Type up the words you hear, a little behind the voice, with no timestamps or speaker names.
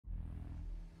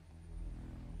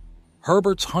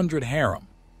Herbert's 100 harem.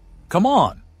 Come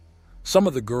on! Some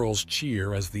of the girls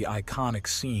cheer as the iconic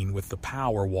scene with the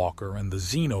Power Walker and the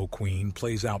Xeno Queen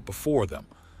plays out before them.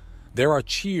 There are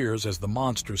cheers as the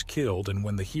monster's killed and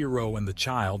when the hero and the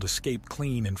child escape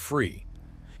clean and free.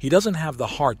 He doesn't have the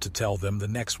heart to tell them the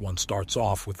next one starts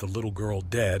off with the little girl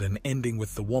dead and ending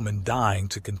with the woman dying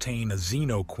to contain a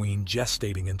Xeno Queen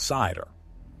gestating inside her.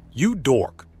 You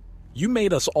dork! You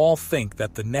made us all think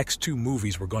that the next two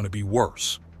movies were going to be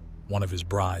worse, one of his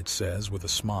brides says with a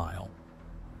smile.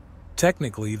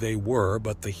 Technically they were,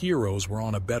 but the heroes were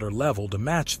on a better level to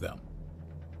match them.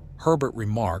 Herbert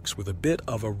remarks with a bit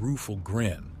of a rueful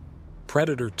grin.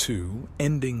 Predator 2,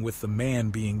 ending with the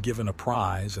man being given a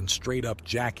prize and straight up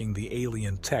jacking the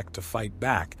alien tech to fight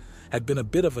back, had been a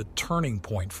bit of a turning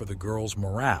point for the girls'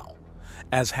 morale,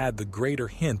 as had the greater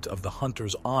hint of the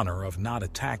hunter's honor of not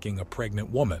attacking a pregnant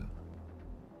woman.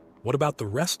 What about the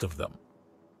rest of them?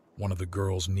 One of the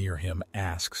girls near him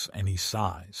asks, and he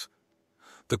sighs.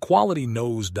 The quality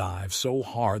nosedives so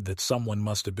hard that someone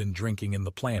must have been drinking in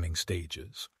the planning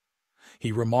stages.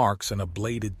 He remarks, and a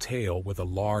bladed tail with a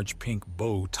large pink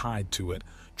bow tied to it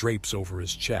drapes over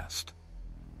his chest.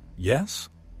 Yes?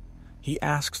 He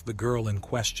asks the girl in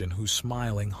question, who's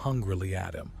smiling hungrily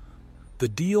at him. The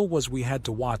deal was we had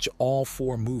to watch all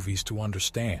 4 movies to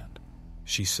understand,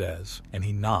 she says, and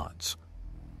he nods.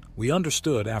 We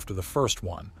understood after the first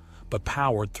one, but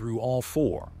powered through all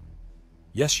 4.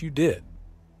 Yes, you did,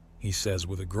 he says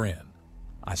with a grin.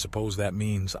 I suppose that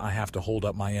means I have to hold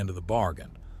up my end of the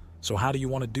bargain. So how do you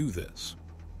want to do this?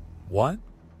 What?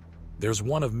 There's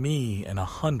one of me and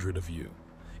 100 of you.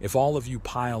 If all of you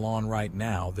pile on right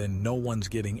now, then no one's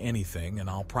getting anything and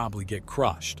I'll probably get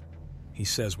crushed, he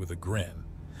says with a grin.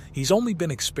 He's only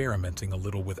been experimenting a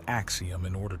little with Axiom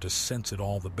in order to sense it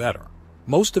all the better.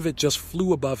 Most of it just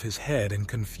flew above his head and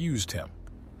confused him.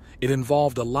 It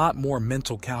involved a lot more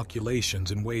mental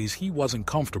calculations in ways he wasn't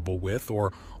comfortable with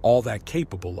or all that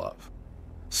capable of.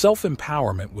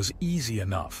 Self-empowerment was easy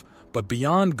enough, but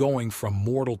beyond going from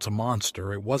mortal to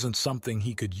monster, it wasn't something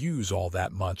he could use all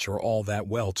that much or all that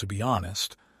well, to be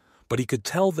honest. But he could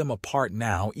tell them apart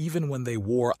now, even when they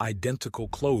wore identical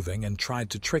clothing and tried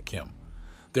to trick him.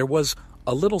 There was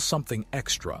a little something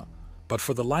extra, but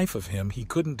for the life of him he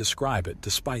couldn't describe it,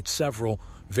 despite several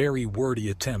very wordy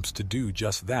attempts to do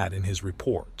just that in his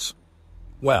reports.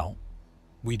 Well,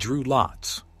 we drew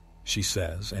lots, she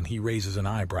says, and he raises an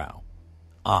eyebrow.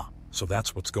 Ah, so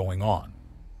that's what's going on.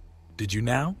 Did you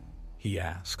now? He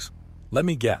asks. Let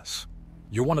me guess.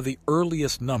 You're one of the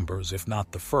earliest numbers, if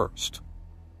not the first.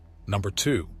 Number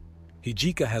 2.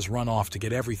 Hijika has run off to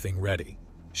get everything ready,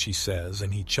 she says,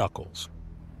 and he chuckles.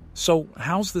 So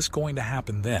how's this going to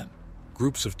happen then?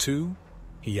 Groups of 2?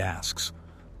 He asks.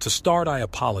 To start, I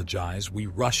apologize. We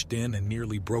rushed in and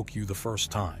nearly broke you the first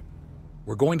time.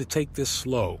 We're going to take this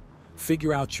slow,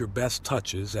 figure out your best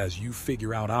touches as you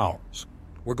figure out ours.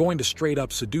 We're going to straight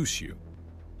up seduce you.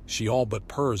 She all but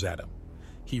purrs at him.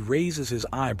 He raises his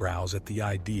eyebrows at the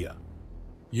idea.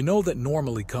 You know that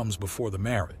normally comes before the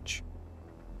marriage.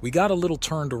 We got a little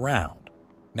turned around.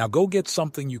 Now go get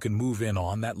something you can move in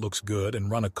on that looks good and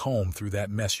run a comb through that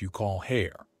mess you call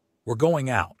hair. We're going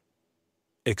out.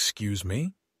 Excuse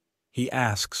me? He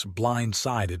asks,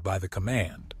 blindsided by the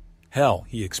command. Hell,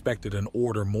 he expected an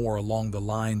order more along the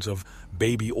lines of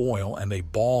baby oil and a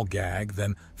ball gag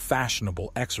than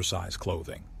fashionable exercise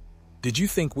clothing. Did you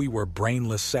think we were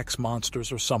brainless sex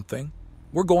monsters or something?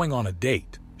 We're going on a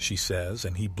date, she says,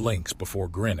 and he blinks before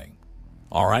grinning.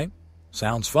 All right,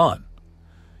 sounds fun.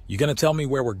 You gonna tell me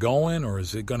where we're going, or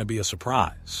is it gonna be a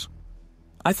surprise?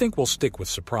 I think we'll stick with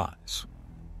surprise.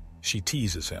 She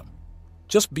teases him.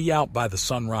 Just be out by the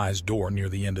sunrise door near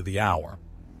the end of the hour,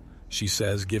 she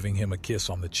says, giving him a kiss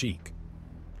on the cheek.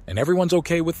 And everyone's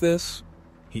okay with this?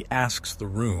 He asks the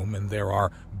room, and there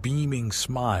are beaming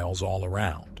smiles all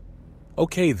around.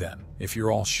 Okay then, if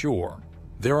you're all sure.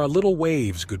 There are little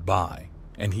waves goodbye,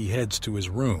 and he heads to his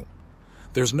room.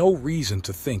 There's no reason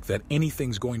to think that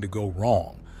anything's going to go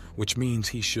wrong, which means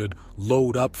he should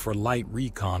load up for light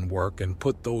recon work and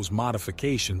put those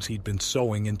modifications he'd been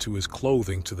sewing into his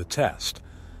clothing to the test.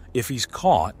 If he's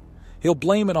caught, he'll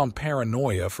blame it on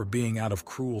paranoia for being out of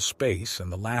cruel space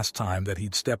and the last time that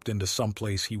he'd stepped into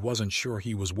someplace he wasn't sure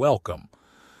he was welcome.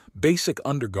 Basic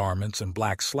undergarments and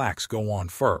black slacks go on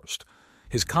first.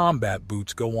 His combat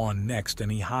boots go on next,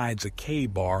 and he hides a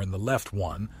K-bar in the left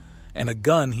one, and a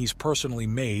gun he's personally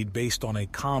made based on a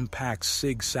compact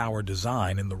Sig Sauer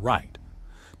design in the right.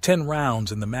 10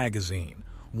 rounds in the magazine,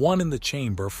 1 in the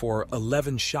chamber for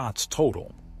 11 shots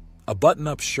total. A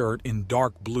button-up shirt in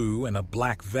dark blue and a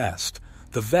black vest,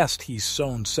 The vest he's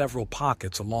sewn several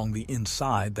pockets along the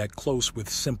inside that close with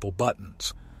simple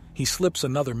buttons. He slips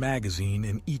another magazine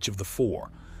in each of the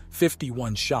four,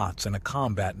 51 shots and a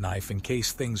combat knife in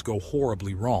case things go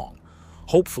horribly wrong.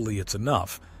 Hopefully it's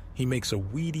enough. He makes a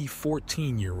weedy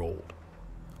 14-year-old.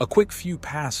 A quick few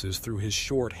passes through his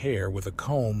short hair with a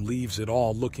comb leaves it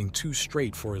all looking too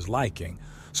straight for his liking,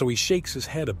 so he shakes his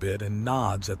head a bit and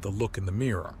nods at the look in the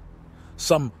mirror.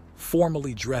 Some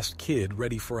formally dressed kid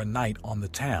ready for a night on the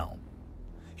town.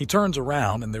 He turns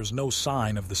around and there's no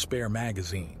sign of the spare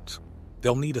magazines.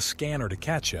 They'll need a scanner to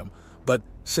catch him, but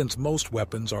since most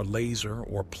weapons are laser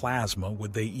or plasma,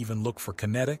 would they even look for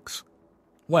kinetics?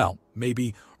 Well,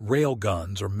 maybe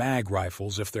railguns or mag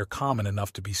rifles if they're common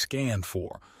enough to be scanned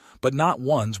for, but not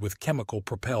ones with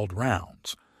chemical-propelled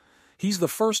rounds. He's the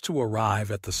first to arrive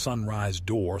at the Sunrise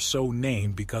Door, so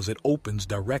named because it opens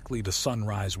directly to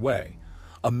Sunrise Way,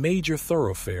 a major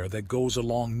thoroughfare that goes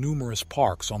along numerous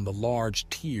parks on the large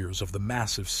tiers of the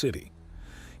massive city.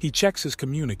 He checks his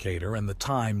communicator and the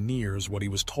time nears what he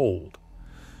was told.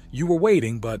 You were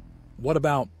waiting, but what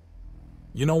about...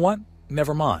 You know what?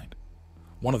 Never mind.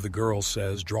 One of the girls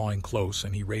says, drawing close,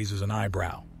 and he raises an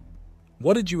eyebrow.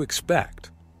 What did you expect?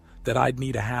 That I'd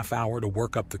need a half hour to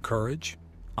work up the courage?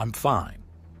 I'm fine,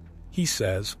 he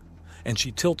says, and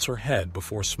she tilts her head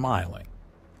before smiling.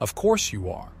 Of course you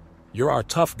are. You're our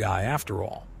tough guy after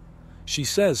all, she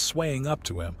says, swaying up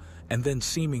to him and then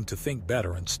seeming to think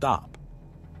better and stop.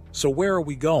 So where are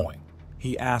we going?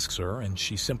 He asks her, and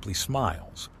she simply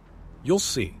smiles. You'll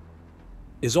see,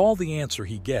 is all the answer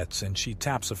he gets, and she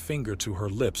taps a finger to her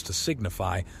lips to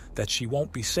signify that she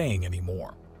won't be saying any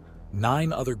more.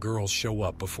 9 other girls show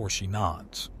up before she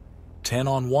nods. 10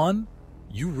 on 1?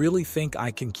 You really think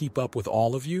I can keep up with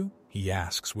all of you? He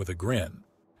asks with a grin.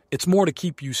 It's more to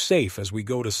keep you safe as we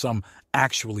go to some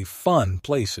actually fun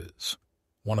places,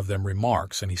 one of them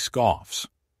remarks, and he scoffs.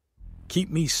 Keep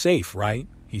me safe, right?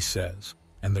 He says,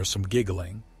 and there's some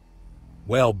giggling.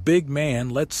 Well, big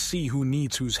man, let's see who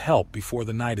needs whose help before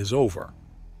the night is over.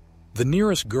 The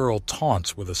nearest girl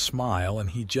taunts with a smile, and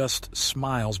he just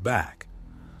smiles back.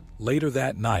 Later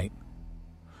that night,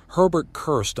 Herbert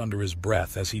cursed under his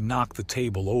breath as he knocked the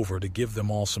table over to give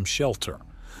them all some shelter.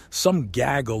 Some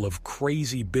gaggle of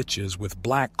crazy bitches with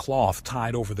black cloth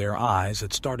tied over their eyes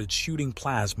had started shooting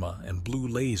plasma and blue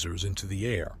lasers into the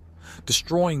air,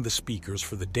 destroying the speakers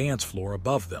for the dance floor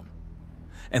above them.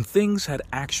 And things had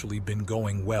actually been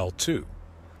going well, too.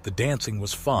 The dancing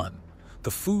was fun.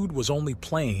 The food was only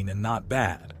plain and not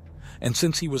bad. And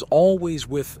since he was always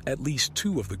with at least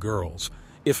 2 of the girls,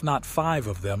 if not 5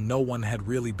 of them, no one had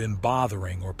really been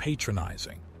bothering or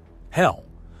patronizing. Hell,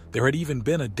 there had even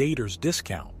been a dater's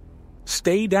discount.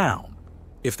 Stay down.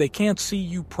 If they can't see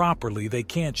you properly, they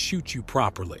can't shoot you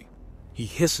properly. He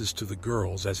hisses to the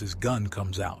girls as his gun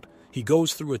comes out. He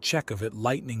goes through a check of it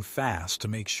lightning fast to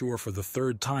make sure for the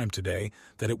 3rd time today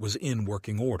that it was in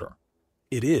working order.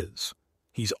 It is.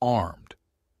 He's armed.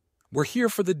 We're here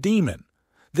for the demon.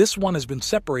 This one has been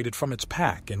separated from its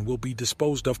pack and will be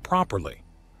disposed of properly.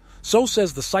 So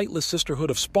says the sightless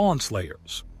sisterhood of spawn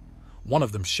slayers. One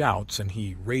of them shouts, and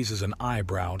he raises an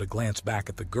eyebrow to glance back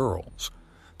at the girls.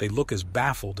 They look as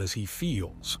baffled as he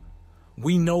feels.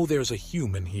 We know there's a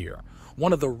human here,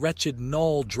 one of the wretched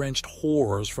null-drenched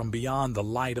horrors from beyond the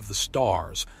light of the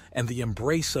stars and the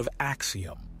embrace of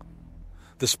Axiom.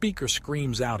 The speaker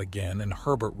screams out again, and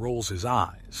Herbert rolls his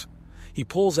eyes. He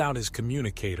pulls out his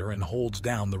communicator and holds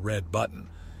down the red button.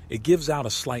 It gives out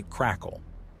a slight crackle.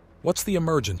 What's the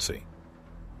emergency?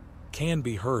 Can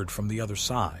be heard from the other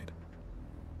side.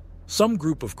 Some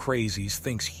group of crazies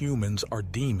thinks humans are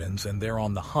demons and they're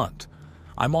on the hunt.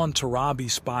 I'm on Tarabi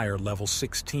Spire level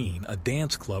 16, a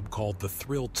dance club called the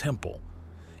Thrill Temple.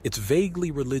 It's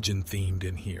vaguely religion-themed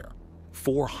in here.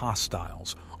 4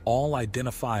 hostiles, all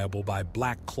identifiable by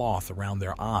black cloth around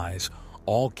their eyes,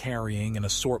 all carrying an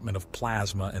assortment of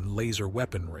plasma and laser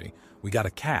weaponry. We got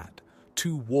a cat,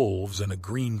 2 wolves, and a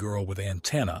green girl with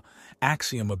antenna.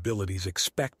 Axiom abilities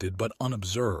expected but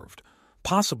unobserved.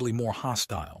 Possibly more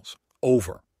hostiles.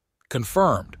 Over.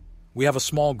 Confirmed. We have a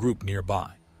small group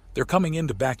nearby. They're coming in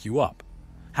to back you up.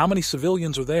 How many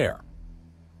civilians are there?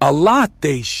 A lot,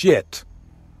 they shit!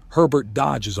 Herbert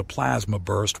dodges a plasma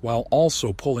burst while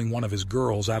also pulling one of his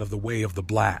girls out of the way of the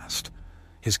blast.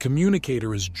 His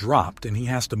communicator is dropped and he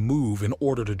has to move in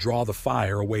order to draw the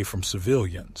fire away from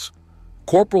civilians.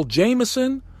 Corporal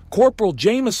Jameson? Corporal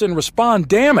Jameson, respond,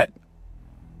 damn it!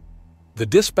 The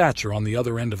dispatcher on the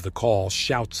other end of the call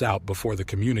shouts out before the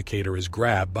communicator is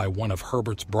grabbed by one of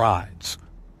Herbert's brides.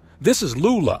 This is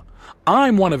Lula.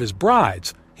 I'm one of his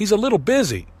brides. He's a little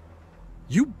busy.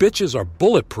 You bitches are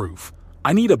bulletproof.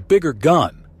 I need a bigger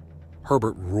gun.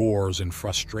 Herbert roars in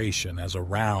frustration as a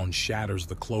round shatters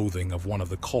the clothing of one of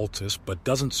the cultists but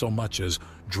doesn't so much as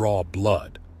draw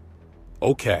blood.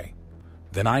 Okay,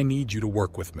 then I need you to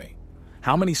work with me.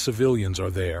 How many civilians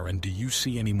are there, and do you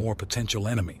see any more potential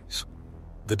enemies?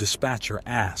 The dispatcher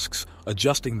asks,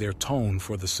 adjusting their tone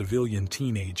for the civilian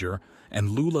teenager, and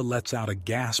Lula lets out a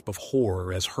gasp of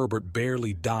horror as Herbert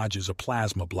barely dodges a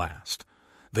plasma blast.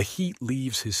 The heat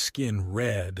leaves his skin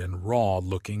red and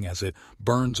raw-looking as it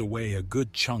burns away a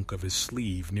good chunk of his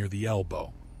sleeve near the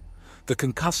elbow. The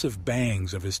concussive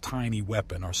bangs of his tiny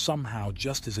weapon are somehow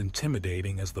just as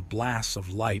intimidating as the blasts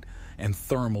of light and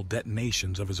thermal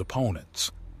detonations of his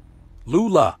opponents.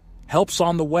 Lula, help's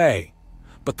on the way.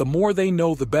 But the more they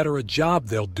know, the better a job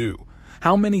they'll do.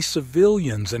 How many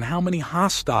civilians and how many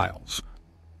hostiles?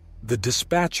 The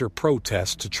dispatcher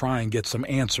protests to try and get some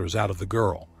answers out of the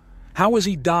girl. How is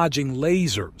he dodging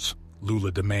lasers?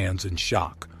 Lula demands in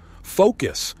shock.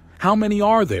 Focus! How many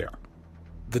are there?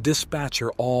 The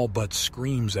dispatcher all but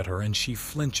screams at her, and she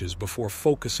flinches before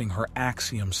focusing her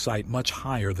axiom sight much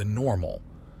higher than normal.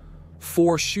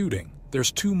 4 shooting.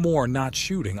 There's 2 more not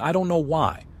shooting. I don't know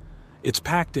why. It's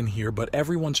packed in here, but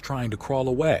everyone's trying to crawl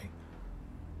away.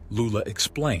 Lula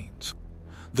explains.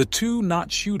 The 2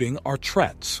 not shooting are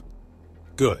threats.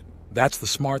 Good. That's the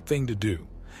smart thing to do.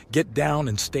 Get down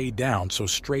and stay down so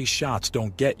stray shots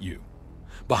don't get you.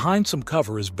 Behind some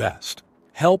cover is best.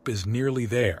 Help is nearly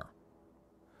there.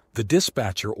 The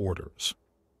dispatcher orders.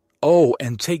 Oh,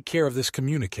 and take care of this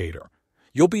communicator.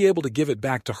 You'll be able to give it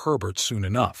back to Herbert soon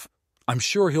enough. I'm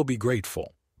sure he'll be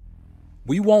grateful.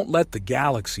 We won't let the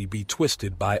galaxy be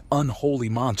twisted by unholy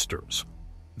monsters.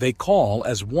 They call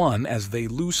as one as they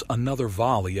loose another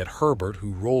volley at Herbert,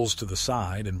 who rolls to the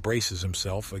side and braces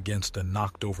himself against a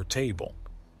knocked-over table.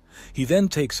 He then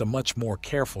takes a much more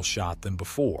careful shot than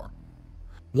before.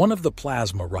 One of the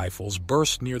plasma rifles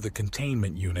bursts near the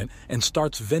containment unit and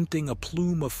starts venting a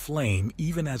plume of flame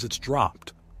even as it's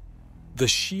dropped. The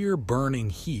sheer burning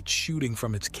heat shooting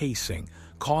from its casing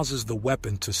causes the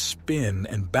weapon to spin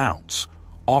and bounce,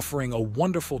 offering a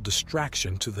wonderful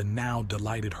distraction to the now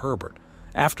delighted Herbert.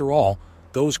 After all,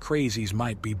 those crazies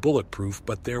might be bulletproof,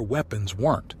 but their weapons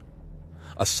weren't.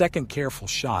 A second careful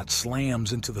shot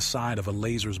slams into the side of a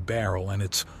laser's barrel, and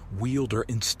its wielder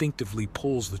instinctively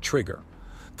pulls the trigger.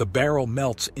 The barrel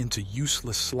melts into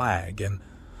useless slag, and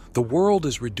the world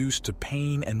is reduced to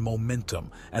pain and momentum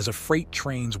as a freight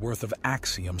train's worth of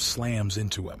axiom slams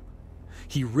into him.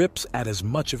 He rips at as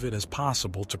much of it as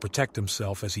possible to protect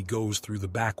himself as he goes through the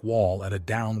back wall at a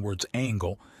downwards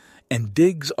angle and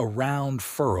digs a round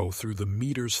furrow through the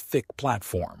meters-thick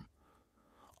platform.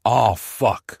 "Aw,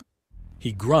 fuck!"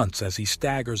 He grunts as he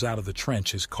staggers out of the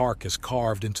trench, his carcass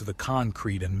carved into the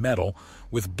concrete and metal,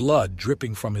 with blood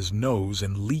dripping from his nose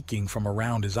and leaking from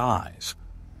around his eyes.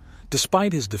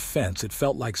 Despite his defense, it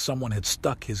felt like someone had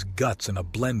stuck his guts in a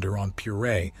blender on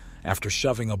puree after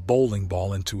shoving a bowling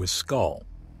ball into his skull.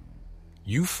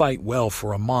 You fight well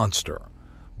for a monster,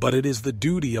 but it is the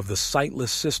duty of the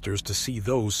sightless sisters to see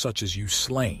those such as you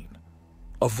slain.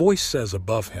 A voice says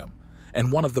above him, and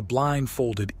one of the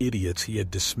blindfolded idiots he had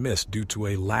dismissed due to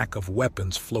a lack of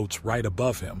weapons floats right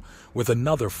above him, with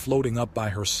another floating up by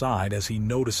her side as he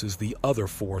notices the other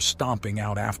 4 stomping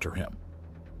out after him.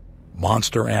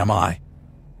 "Monster, am I?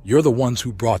 You're the ones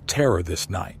who brought terror this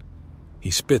night."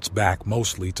 He spits back,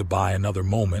 mostly to buy another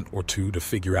moment or 2 to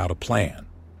figure out a plan.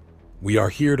 "We are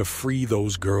here to free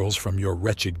those girls from your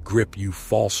wretched grip, you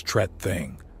false threat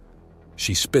thing."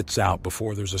 She spits out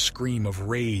before there's a scream of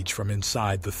rage from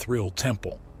inside the thrilled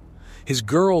temple. His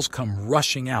girls come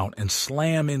rushing out and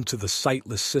slam into the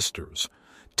sightless sisters,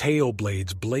 tail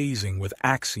blades blazing with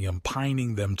axiom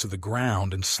pining them to the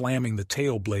ground and slamming the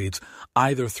tail blades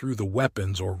either through the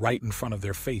weapons or right in front of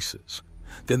their faces.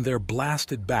 Then they're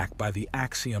blasted back by the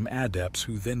axiom adepts,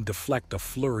 who then deflect a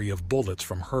flurry of bullets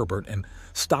from Herbert and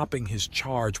stopping his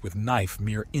charge with knife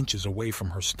mere inches away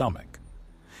from her stomach.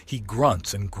 He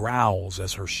grunts and growls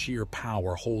as her sheer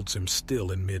power holds him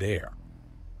still in midair.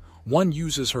 One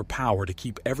uses her power to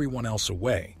keep everyone else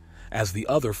away, as the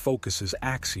other focuses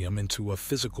axiom into a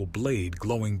physical blade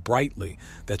glowing brightly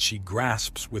that she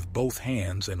grasps with both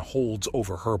hands and holds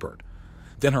over Herbert.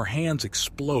 Then her hands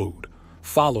explode,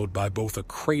 followed by both a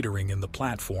cratering in the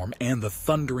platform and the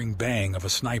thundering bang of a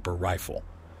sniper rifle.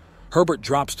 Herbert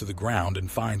drops to the ground and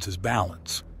finds his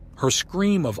balance. Her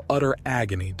scream of utter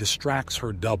agony distracts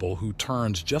her double, who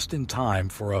turns just in time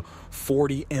for a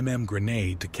 40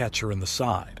 grenade to catch her in the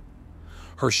side.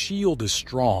 Her shield is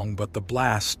strong, but the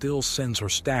blast still sends her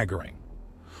staggering.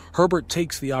 Herbert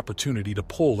takes the opportunity to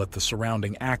pull at the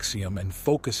surrounding axiom and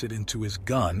focus it into his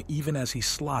gun even as he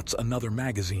slots another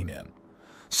magazine in.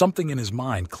 Something in his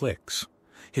mind clicks.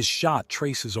 His shot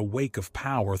traces a wake of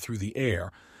power through the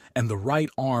air, and the right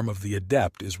arm of the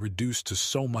adept is reduced to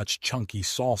so much chunky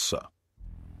salsa.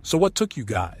 "So what took you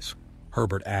guys?"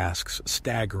 Herbert asks,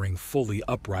 staggering fully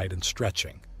upright and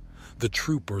stretching. The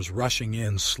troopers rushing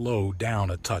in slow down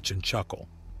a touch and chuckle.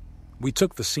 "We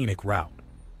took the scenic route."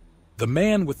 The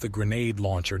man with the grenade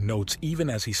launcher notes even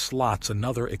as he slots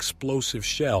another explosive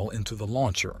shell into the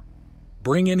launcher.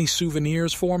 "Bring any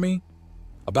souvenirs for me?"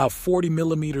 "About 40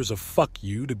 millimeters of fuck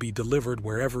you to be delivered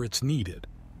wherever it's needed."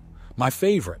 "My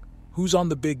favorite, who's on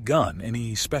the big gun?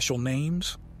 Any special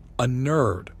names?" "A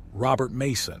nerd, Robert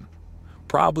Mason."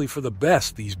 "Probably for the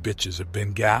best these bitches have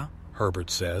been, ga,"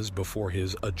 Herbert says before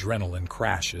his adrenaline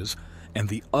crashes, and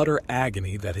the utter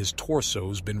agony that his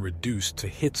torso's been reduced to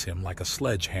hits him like a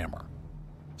sledgehammer.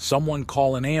 "Someone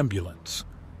call an ambulance,"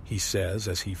 he says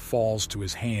as he falls to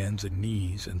his hands and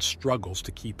knees and struggles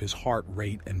to keep his heart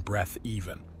rate and breath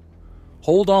even.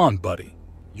 "Hold on, buddy.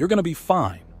 You're gonna be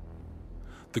fine."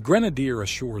 The grenadier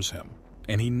assures him,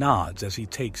 and he nods as he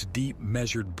takes deep,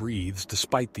 measured breaths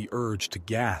despite the urge to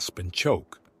gasp and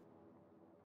choke.